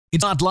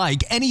It's not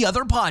like any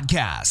other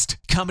podcast.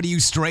 Coming to you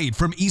straight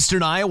from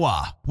Eastern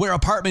Iowa, where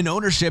apartment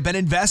ownership and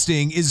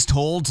investing is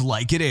told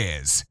like it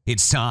is.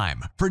 It's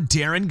time for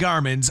Darren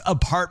Garman's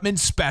Apartment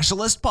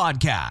Specialist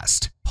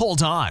Podcast.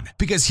 Hold on,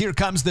 because here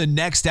comes the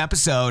next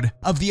episode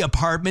of the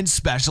Apartment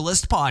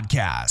Specialist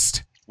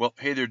Podcast. Well,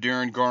 hey there,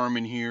 Darren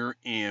Garman here,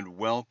 and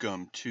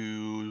welcome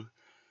to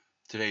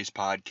today's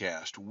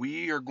podcast.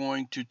 We are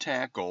going to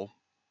tackle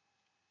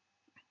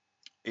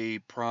a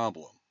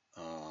problem,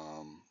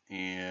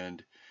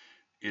 and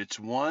it's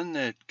one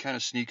that kind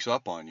of sneaks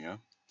up on you.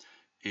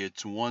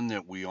 It's one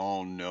that we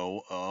all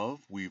know of,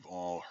 we've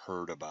all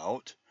heard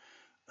about,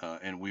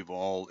 and we've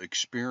all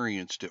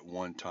experienced at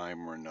one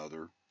time or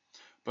another.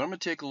 But I'm going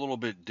to take a little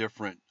bit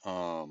different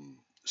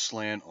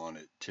slant on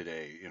it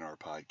today in our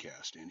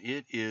podcast, and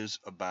it is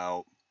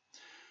about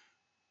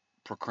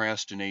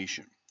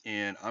procrastination.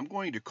 And I'm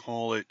going to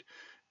call it,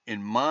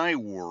 in my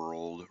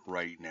world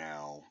right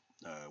now,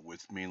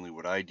 with mainly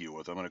what I deal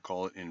with, I'm going to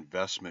call it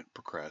investment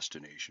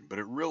procrastination. But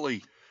it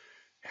really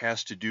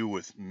has to do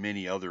with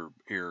many other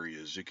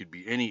areas. It could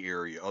be any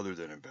area other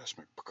than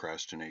investment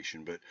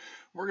procrastination, but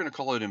we're going to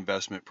call it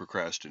investment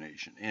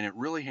procrastination. And it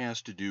really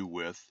has to do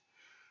with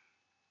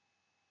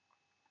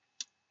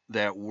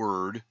that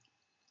word,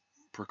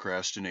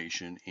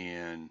 procrastination,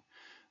 and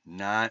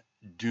not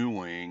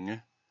doing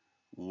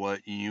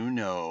what you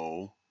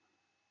know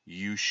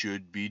you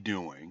should be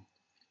doing,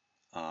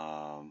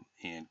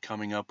 and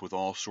coming up with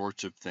all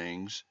sorts of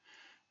things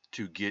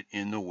to get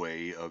in the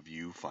way of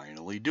you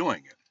finally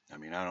doing it. I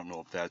mean, I don't know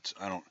if that's,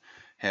 I don't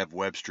have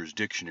Webster's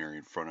dictionary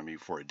in front of me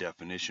for a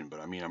definition, but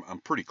I mean, I'm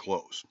pretty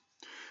close.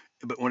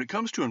 But when it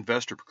comes to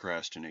investor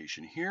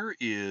procrastination, here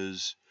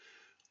is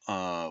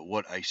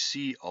what I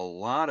see a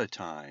lot of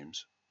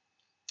times.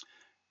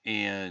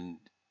 And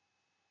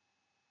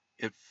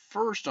at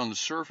first, on the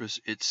surface,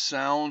 it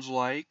sounds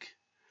like,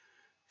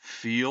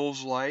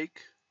 feels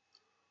like,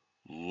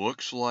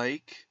 looks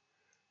like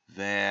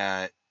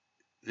that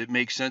it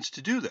makes sense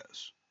to do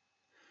this.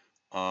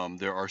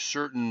 There are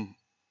certainly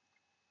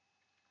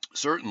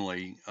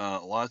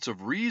lots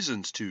of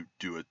reasons to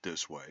do it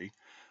this way,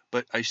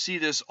 but I see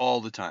this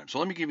all the time. So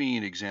let me give you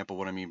an example of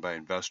what I mean by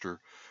investor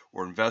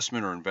or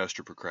investment or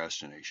investor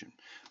procrastination,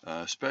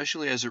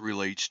 especially as it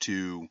relates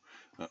to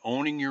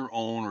owning your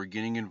own or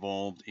getting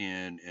involved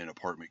in an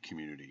apartment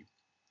community.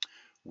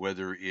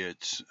 Whether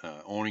it's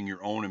owning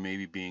your own and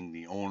maybe being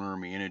the owner,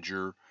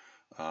 manager,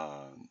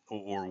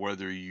 or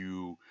whether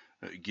you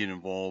get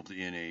involved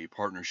in a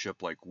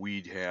partnership like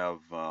we'd have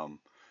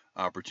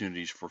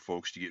opportunities for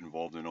folks to get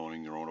involved in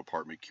owning their own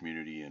apartment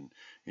community and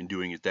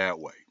doing it that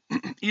way.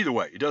 Either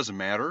way, it doesn't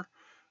matter.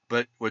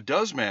 But what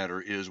does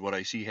matter is what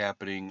I see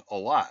happening a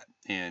lot,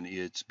 and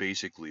it's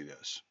basically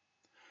this.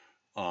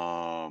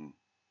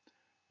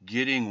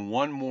 Getting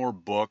one more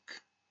book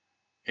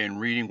and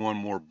reading one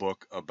more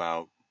book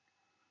about,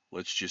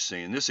 let's just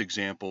say in this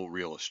example,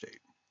 real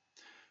estate.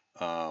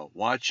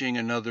 Watching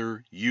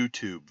another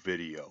YouTube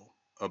video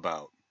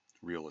about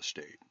real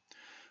estate.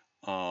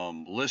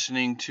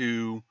 Listening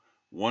to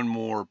one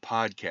more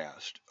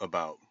podcast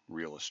about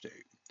real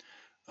estate.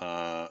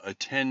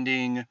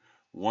 Attending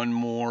one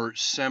more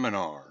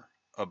seminar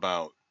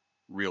about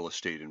real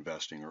estate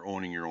investing or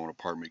owning your own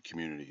apartment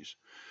communities.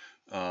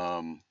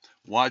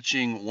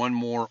 Watching one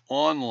more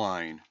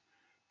online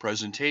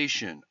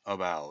presentation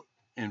about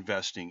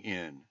investing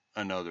in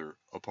another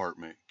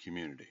apartment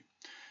community.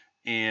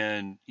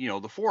 And, you know,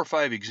 the 4 or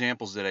 5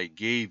 examples that I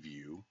gave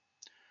you,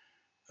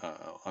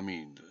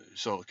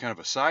 so kind of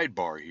a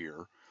sidebar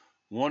here,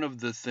 one of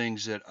the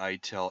things that I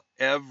tell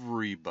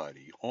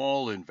everybody,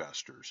 all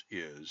investors,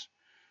 is,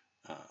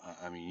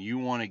 you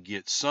want to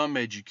get some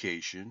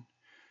education,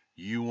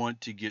 you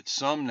want to get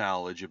some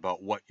knowledge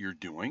about what you're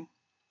doing.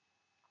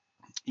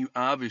 You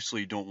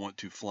obviously don't want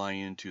to fly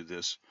into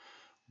this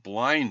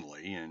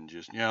blindly and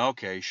just, yeah,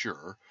 okay,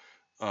 sure,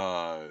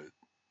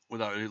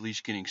 without at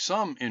least getting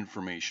some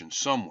information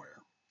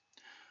somewhere.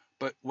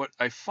 But what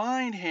I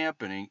find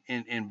happening,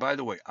 and by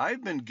the way,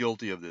 I've been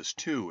guilty of this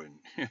too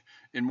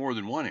in more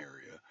than one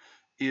area,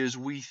 is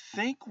we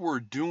think we're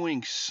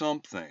doing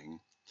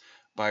something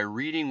by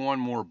reading one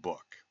more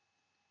book,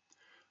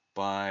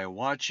 by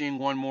watching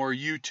one more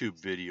YouTube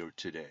video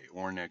today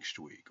or next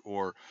week,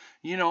 or,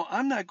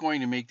 I'm not going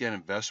to make that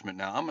investment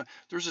now.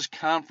 There's this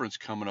conference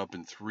coming up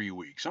in 3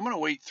 weeks. I'm going to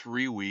wait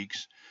 3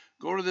 weeks,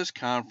 go to this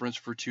conference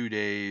for 2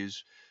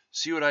 days,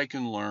 see what I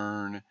can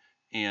learn,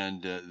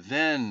 and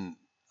then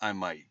I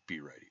might be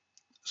ready.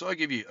 So I'll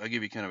give you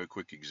kind of a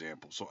quick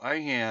example. So I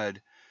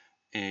had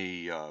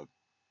a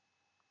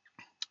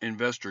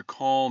investor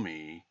call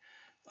me,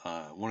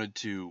 wanted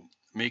to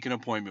make an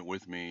appointment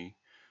with me,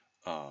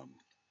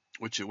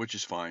 which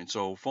is fine.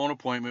 So phone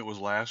appointment was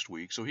last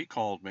week. So he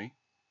called me,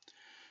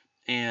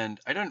 and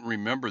I didn't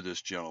remember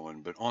this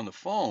gentleman, but on the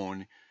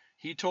phone,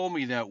 he told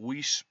me that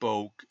we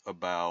spoke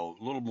about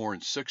a little more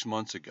than 6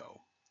 months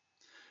ago.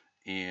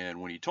 And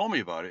when he told me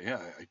about it,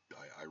 yeah,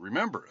 I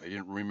remember. I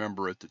didn't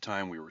remember at the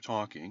time we were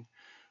talking,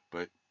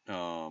 but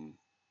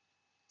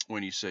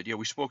when he said, yeah,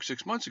 we spoke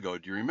 6 months ago,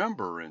 do you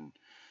remember? And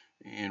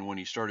And when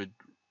he started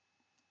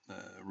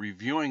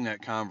reviewing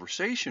that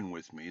conversation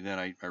with me, then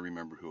I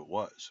remembered who it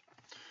was.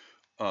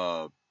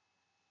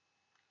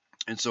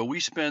 And so we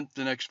spent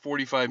the next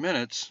 45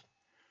 minutes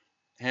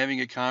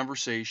having a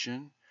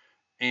conversation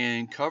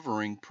and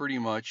covering pretty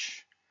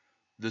much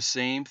the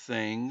same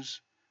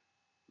things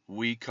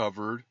we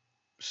covered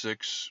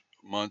 6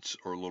 months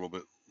or a little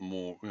bit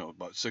more,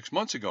 about 6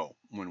 months ago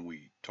when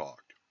we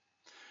talked.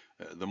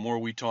 The more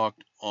we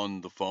talked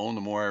on the phone,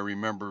 the more I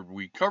remembered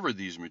we covered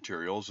these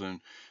materials.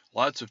 And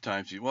lots of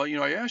times, well,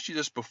 I asked you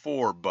this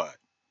before, but.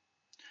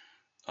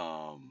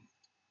 Um,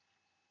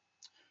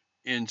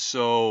 and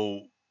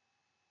so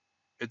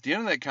at the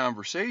end of that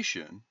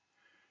conversation,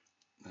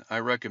 I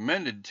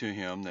recommended to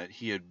him that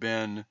he had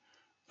been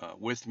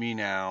with me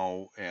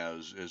now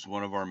as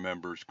one of our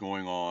members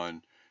going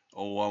on,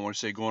 I want to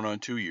say going on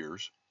 2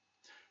 years.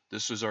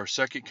 This is our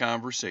second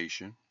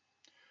conversation.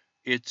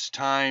 It's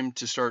time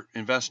to start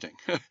investing.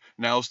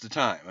 Now's the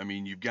time. I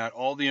mean, you've got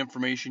all the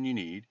information you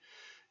need.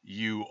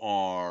 You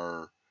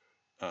are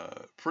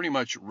pretty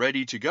much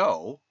ready to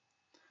go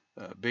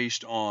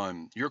based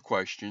on your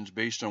questions,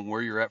 based on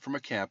where you're at from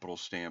a capital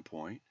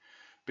standpoint,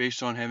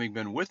 based on having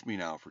been with me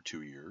now for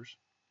 2 years.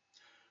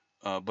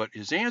 But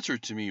his answer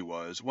to me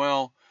was,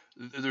 well,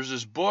 there's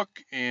this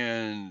book,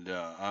 and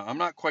I'm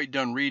not quite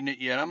done reading it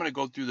yet. I'm going to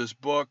go through this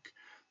book,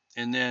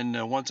 and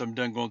then once I'm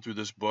done going through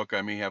this book,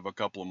 I may have a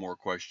couple of more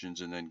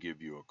questions and then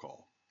give you a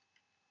call.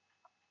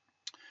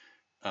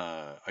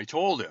 I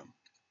told him,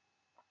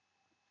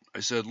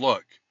 I said,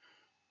 look,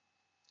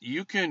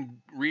 you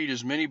can read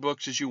as many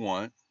books as you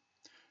want.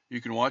 You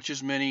can watch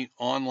as many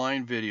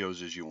online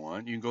videos as you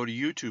want. You can go to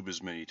YouTube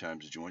as many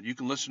times as you want. You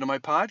can listen to my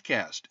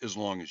podcast as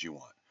long as you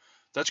want.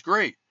 That's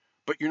great,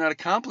 but you're not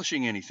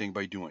accomplishing anything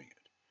by doing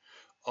it.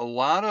 A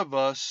lot of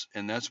us,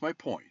 and that's my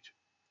point,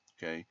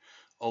 okay?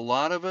 A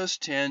lot of us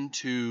tend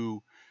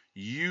to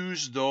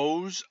use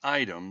those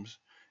items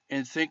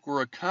and think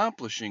we're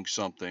accomplishing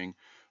something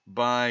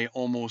by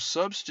almost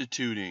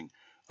substituting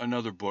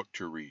another book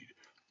to read,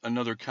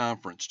 another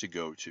conference to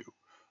go to,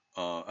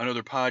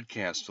 another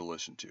podcast to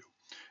listen to.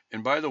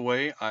 And by the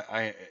way,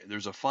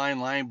 there's a fine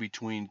line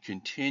between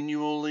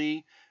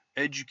continually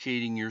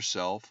educating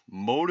yourself,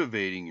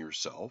 motivating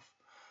yourself,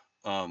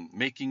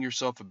 making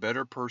yourself a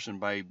better person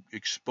by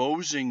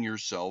exposing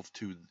yourself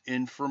to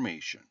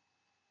information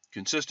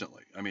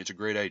consistently. I mean, it's a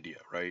great idea,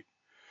 right?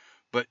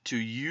 But to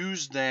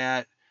use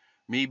that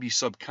maybe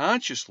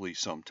subconsciously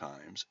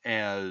sometimes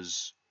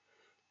as,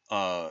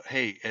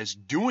 hey, as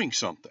doing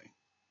something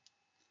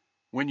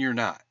when you're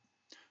not.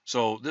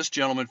 So this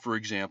gentleman, for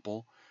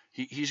example,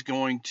 he's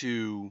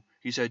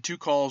had 2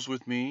 calls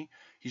with me.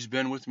 He's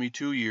been with me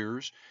 2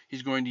 years.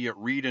 He's going to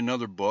read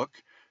another book.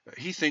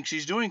 He thinks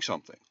he's doing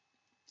something.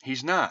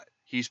 He's not.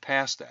 He's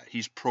past that.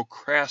 He's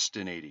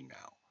procrastinating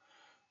now.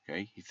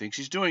 Okay. He thinks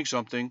he's doing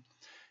something.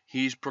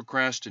 He's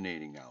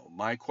procrastinating now.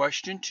 My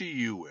question to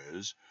you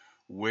is,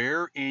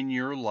 where in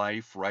your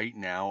life right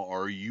now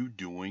are you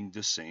doing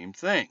the same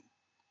thing?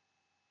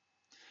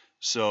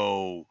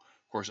 So,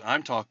 of course,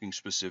 I'm talking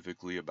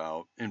specifically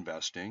about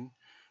investing,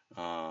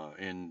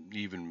 and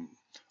even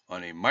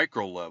on a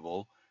micro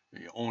level,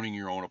 owning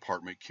your own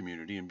apartment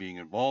community and being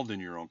involved in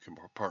your own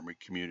apartment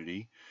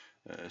community,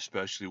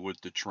 especially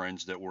with the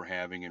trends that we're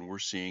having and we're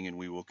seeing and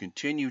we will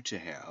continue to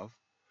have.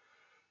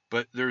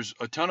 But there's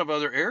a ton of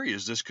other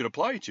areas this could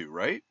apply to,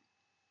 right?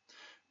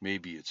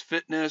 Maybe it's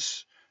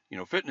fitness.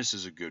 Fitness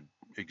is a good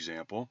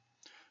example.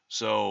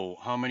 So,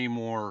 how many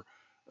more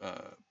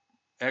uh,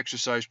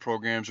 exercise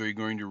programs are you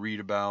going to read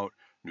about?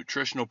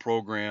 Nutritional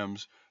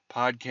programs,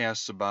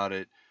 podcasts about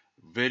it,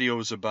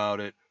 videos about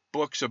it,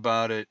 books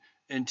about it,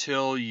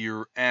 until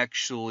you're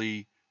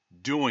actually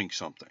doing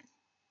something,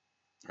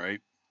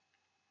 right?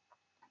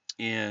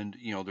 And,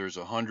 there's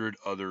 100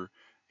 other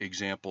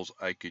examples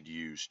I could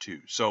use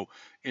too. So,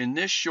 in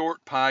this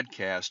short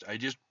podcast, I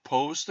just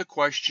posed the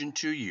question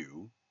to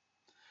you: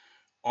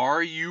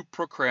 are you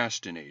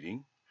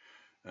procrastinating?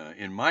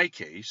 In my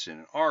case, and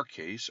in our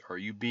case, are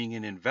you being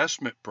an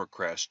investment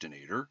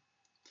procrastinator?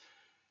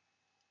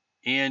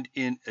 And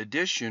in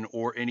addition,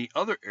 or any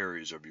other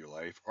areas of your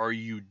life, are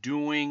you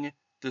doing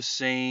the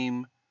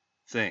same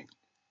thing?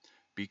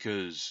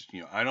 Because,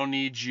 I don't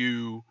need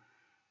you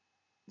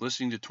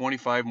listening to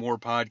 25 more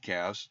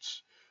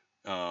podcasts,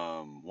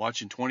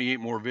 watching 28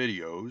 more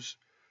videos,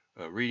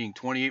 reading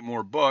 28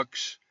 more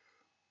books.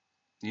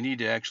 You need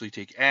to actually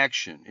take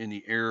action in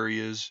the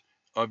areas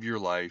of your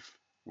life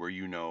where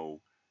you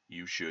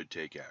should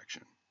take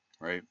action,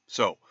 right?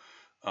 So,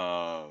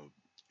 uh,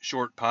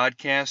 short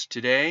podcast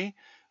today,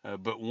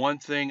 but one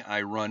thing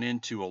I run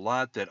into a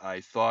lot that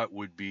I thought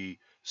would be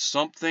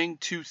something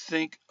to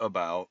think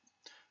about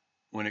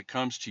when it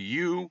comes to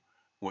you,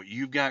 what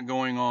you've got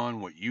going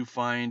on, what you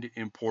find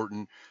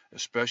important,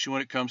 especially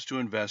when it comes to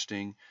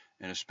investing,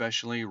 and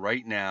especially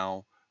right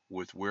now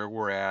with where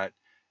we're at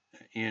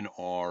in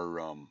our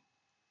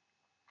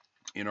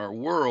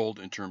world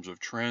in terms of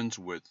trends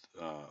with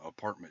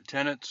apartment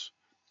tenants,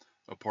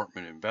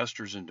 apartment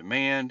investors in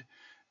demand,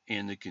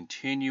 and the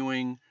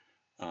continuing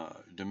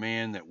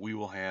demand that we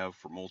will have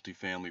for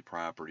multifamily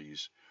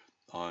properties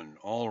on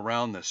all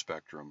around the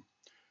spectrum,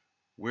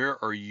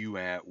 where are you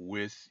at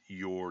with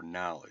your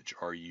knowledge?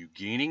 Are you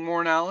gaining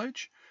more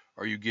knowledge?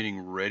 Are you getting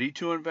ready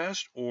to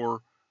invest,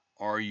 or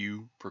are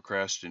you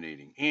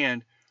procrastinating?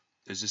 And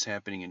is this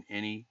happening in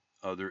any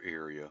other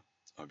area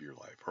of your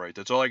life? All right,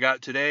 that's all I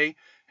got today.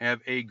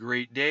 Have a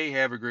great day.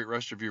 Have a great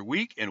rest of your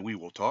week, and we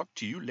will talk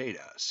to you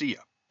later. See ya.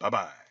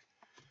 Bye-bye.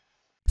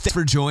 Thanks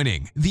for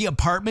joining the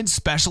Apartment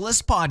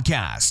Specialist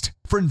Podcast.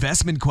 For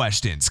investment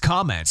questions,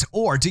 comments,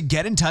 or to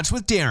get in touch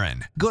with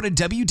Darren, go to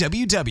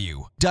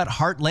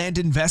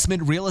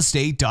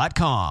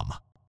www.heartlandinvestmentrealestate.com.